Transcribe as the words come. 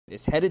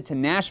is headed to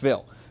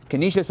Nashville.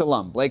 Canisius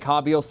alum Blake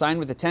Haubeil signed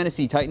with the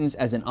Tennessee Titans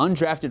as an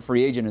undrafted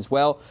free agent as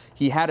well.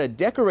 He had a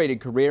decorated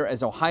career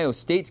as Ohio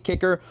State's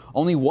kicker.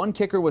 Only one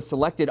kicker was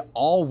selected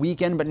all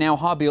weekend, but now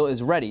Haubeil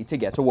is ready to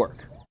get to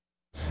work.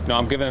 You know,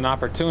 I'm given an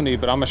opportunity,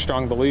 but I'm a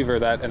strong believer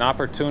that an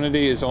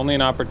opportunity is only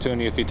an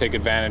opportunity if you take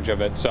advantage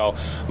of it. So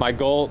my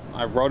goal,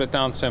 I wrote it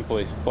down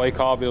simply. Blake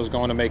Haubeil is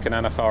going to make an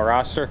NFL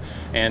roster,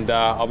 and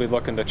I'll be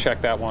looking to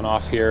check that one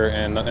off here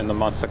in the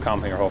months to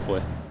come here,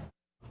 hopefully.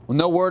 Well,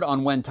 no word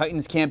on when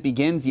Titans camp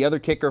begins. The other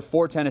kicker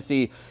for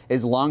Tennessee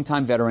is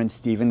longtime veteran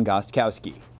Stephen Gostkowski.